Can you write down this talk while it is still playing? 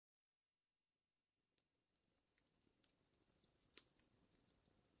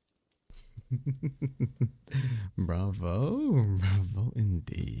Bravo, bravo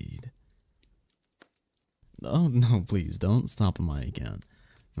indeed. Oh no, please don't stop on my account.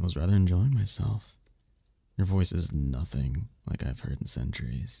 I was rather enjoying myself. Your voice is nothing like I've heard in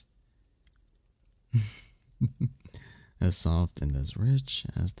centuries. As soft and as rich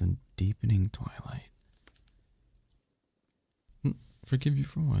as the deepening twilight. Forgive you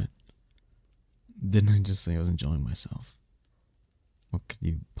for what? Didn't I just say I was enjoying myself? What could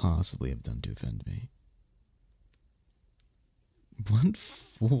you possibly have done to offend me? What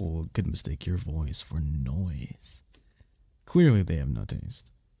fool could mistake your voice for noise? Clearly they have no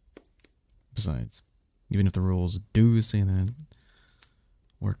taste. Besides, even if the rules do say that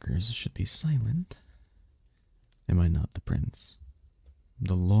workers should be silent, am I not the prince?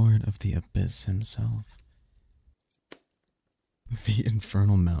 The lord of the abyss himself? The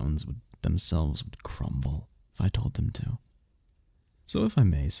infernal mountains themselves would crumble if I told them to. So if I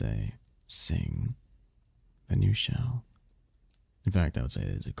may say, sing, then you shall. In fact, I would say it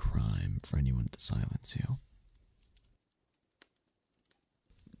is a crime for anyone to silence you.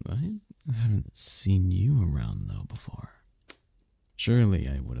 I haven't seen you around, though, before. Surely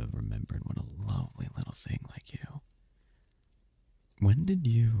I would have remembered what a lovely little thing like you. When did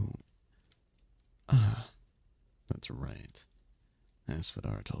you... Ah, that's right.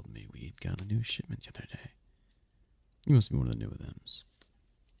 Asphodar told me we'd got a new shipment the other day. You must be one of the new thems.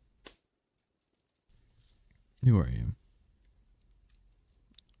 Who are you?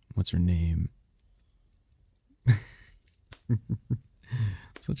 What's your name?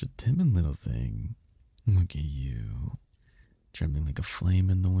 Such a timid little thing. Look at you, trembling like a flame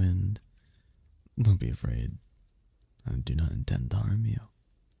in the wind. Don't be afraid. I do not intend to harm you.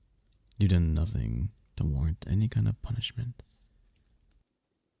 You've done nothing to warrant any kind of punishment,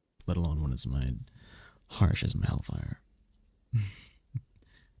 let alone one as harsh as my hellfire.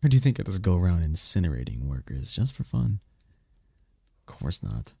 Or do you think I just go around incinerating workers just for fun? Of course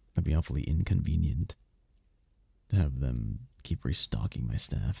not. That'd be awfully inconvenient to have them keep restocking my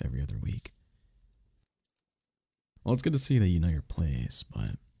staff every other week. Well, it's good to see that you know your place,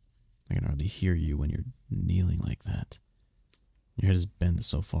 but I can hardly hear you when you're kneeling like that. Your head is bent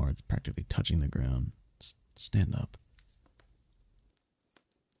so far it's practically touching the ground. Stand up.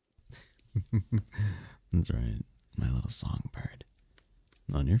 That's right, my little songbird.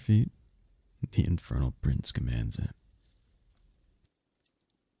 On your feet. The Infernal Prince commands it.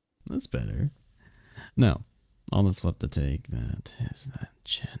 That's better. Now, all that's left to take that is that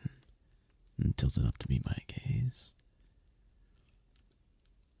chin and tilt it up to meet my gaze.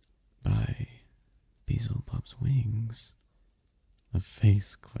 By Beelzebub's wings, a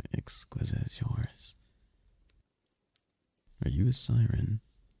face quite exquisite as yours. Are you a siren?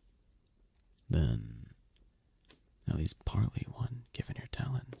 Then, at least partly one, given your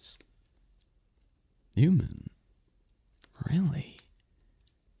talents. Human? Really?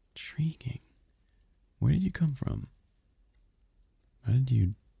 Intriguing. Where did you come from? How did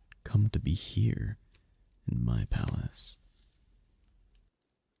you come to be here in my palace?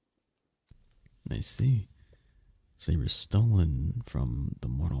 I see. So you were stolen from the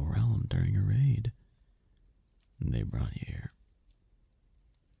mortal realm during a raid. And they brought you here.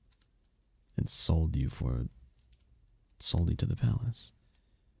 And sold you to the palace.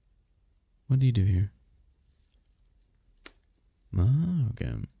 What do you do here? Ah,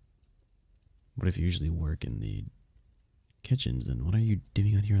 okay. What if you usually work in the kitchens, and what are you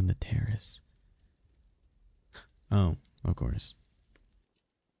doing out here on the terrace? Oh, of course.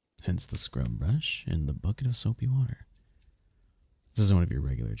 Hence the scrub brush and the bucket of soapy water. This isn't one of your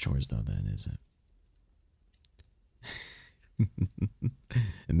regular chores, though, then, is it?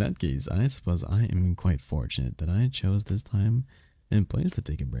 In that case, I suppose I am quite fortunate that I chose this time and place to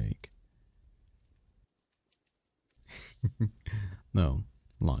take a break. No,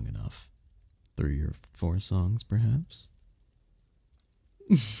 long enough. 3 or 4 songs, perhaps?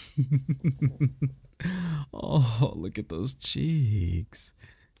 Oh, look at those cheeks,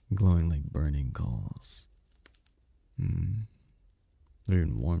 glowing like burning coals. They're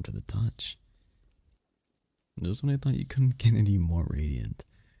even warm to the touch. Just when I thought you couldn't get any more radiant,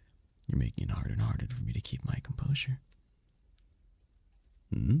 you're making it harder and harder for me to keep my composure.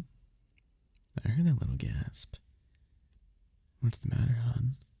 I heard that little gasp. What's the matter,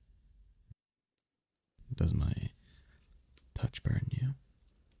 hon? Does my touch burn you?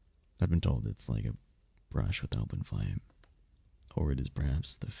 I've been told it's like a brush with an open flame. Or it is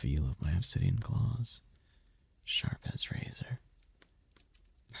perhaps the feel of my obsidian claws, sharp as razor.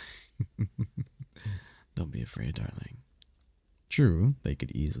 Don't be afraid, darling. True, they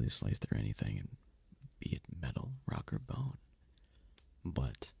could easily slice through anything, and be it metal, rock, or bone.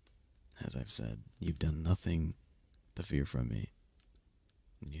 But as I've said, you've done nothing to fear from me.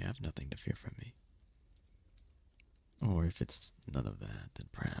 You have nothing to fear from me. Or if it's none of that, then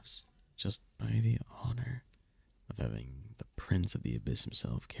perhaps just by the honor of having the Prince of the Abyss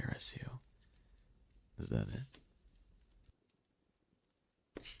himself caress you. Is that it?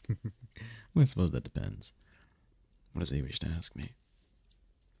 Well, I suppose that depends. What does he wish to ask me?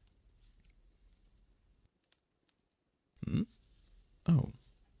 Hmm? Oh.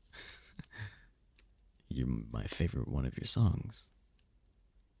 You're my favorite one of your songs.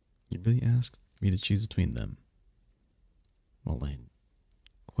 You really asked me to choose between them. Well, I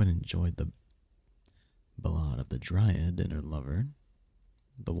quite enjoyed the ballad of the Dryad and her lover,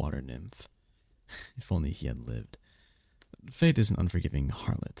 the water nymph. If only he had lived. Fate is an unforgiving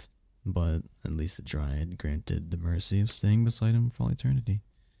harlot, but at least the Dryad granted the mercy of staying beside him for all eternity,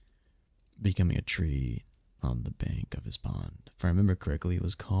 becoming a tree on the bank of his pond. If I remember correctly, it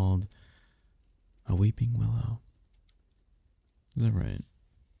was called a weeping willow. Is that right?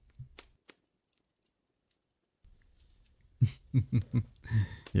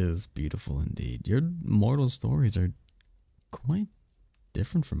 Yes, beautiful indeed. Your mortal stories are quite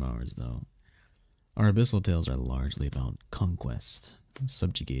different from ours, though. Our abyssal tales are largely about conquest,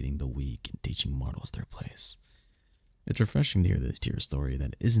 subjugating the weak and teaching mortals their place. It's refreshing to hear your story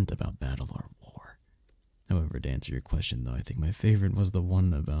that isn't about battle or war. However, to answer your question, though, I think my favorite was the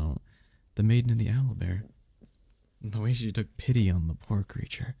one about the maiden and the owlbear. The way she took pity on the poor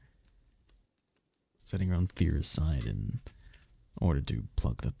creature, setting her own fear aside in order to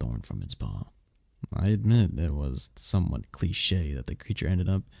pluck the thorn from its paw. I admit it was somewhat cliche that the creature ended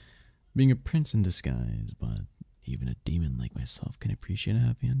up being a prince in disguise, but even a demon like myself can appreciate a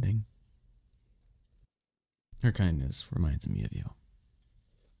happy ending. Her kindness reminds me of you.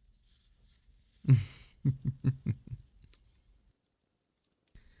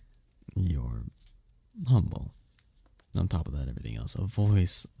 You're humble. On top of that, everything else. A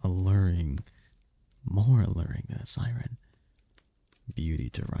voice alluring, more alluring than a siren. Beauty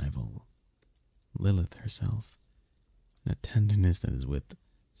to rival Lilith herself. And a tenderness that is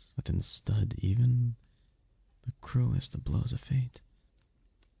within stud even the cruelest of blows of fate.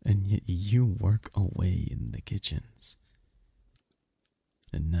 And yet you work away in the kitchens.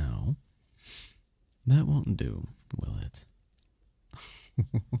 And now, that won't do, will it?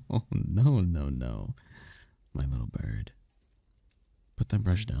 Oh, no, no, no, my little bird. Put that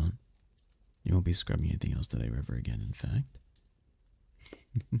brush down. You won't be scrubbing anything else today or ever again, in fact.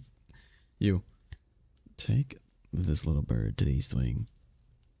 You, take this little bird to the East Wing.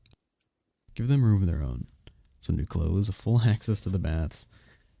 Give them a room of their own, some new clothes, full access to the baths,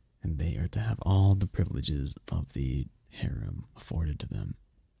 and they are to have all the privileges of the harem afforded to them.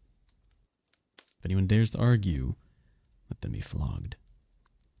 If anyone dares to argue, let them be flogged.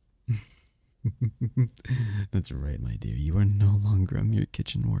 That's right, my dear. You are no longer a mere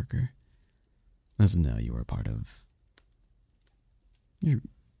kitchen worker. As of now, you are part of... You're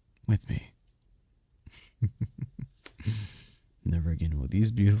with me. Never again will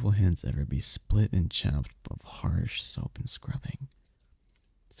these beautiful hands ever be split and chapped of harsh soap and scrubbing.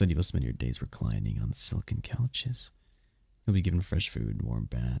 Instead, you will spend your days reclining on silken couches. You'll be given fresh food, warm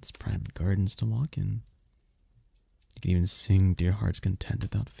baths, private gardens to walk in. You can even sing to your heart's content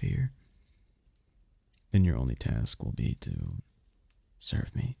without fear. Then your only task will be to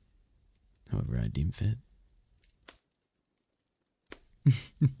serve me, however I deem fit.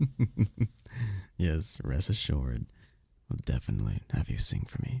 Yes, rest assured, I'll definitely have you sing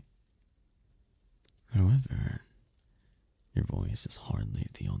for me. However, your voice is hardly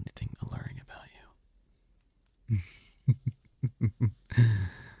the only thing alluring about you.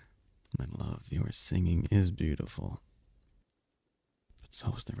 My love, your singing is beautiful, but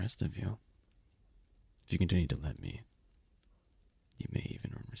so is the rest of you. If you continue to let me, you may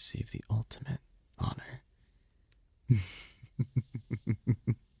even receive the ultimate honor.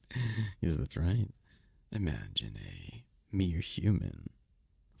 Yes, that's right. Imagine a mere human,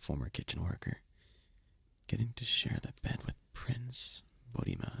 former kitchen worker, getting to share the bed with Prince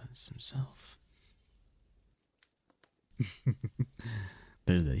Bodimas himself.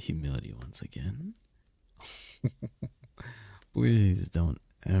 There's that humility once again. Please don't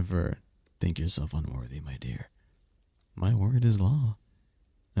ever think yourself unworthy, my dear. My word is law,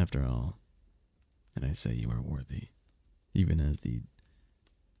 after all, and I say you are worthy, even as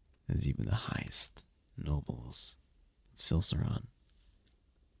even the highest nobles of Silsaron.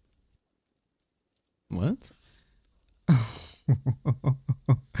 What?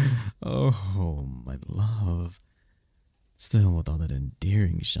 Oh, my love. Still, with all that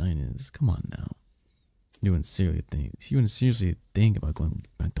endearing shyness, come on now. You wouldn't seriously think about going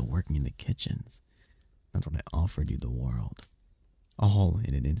back to working in the kitchens. That's when I offered you the world. All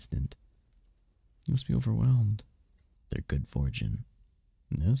in an instant. You must be overwhelmed. Their good fortune.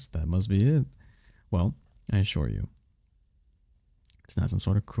 Yes, that must be it. Well, I assure you, it's not some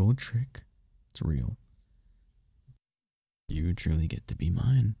sort of cruel trick. It's real. You truly get to be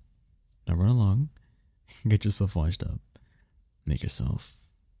mine. Now run along, get yourself washed up, make yourself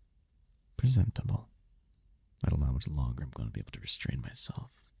presentable. I don't know how much longer I'm going to be able to restrain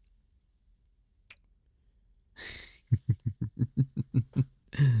myself.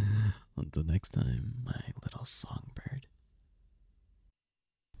 Until next time, my little songbird.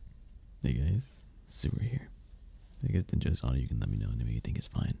 Hey guys, Sewer here. If you guys enjoy this audio, you can let me know and maybe you think it's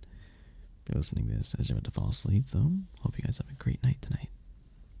fine. If you're listening to this as you're about to fall asleep, though, hope you guys have a great night tonight.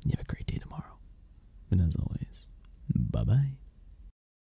 You have a great day tomorrow. And as always, bye bye.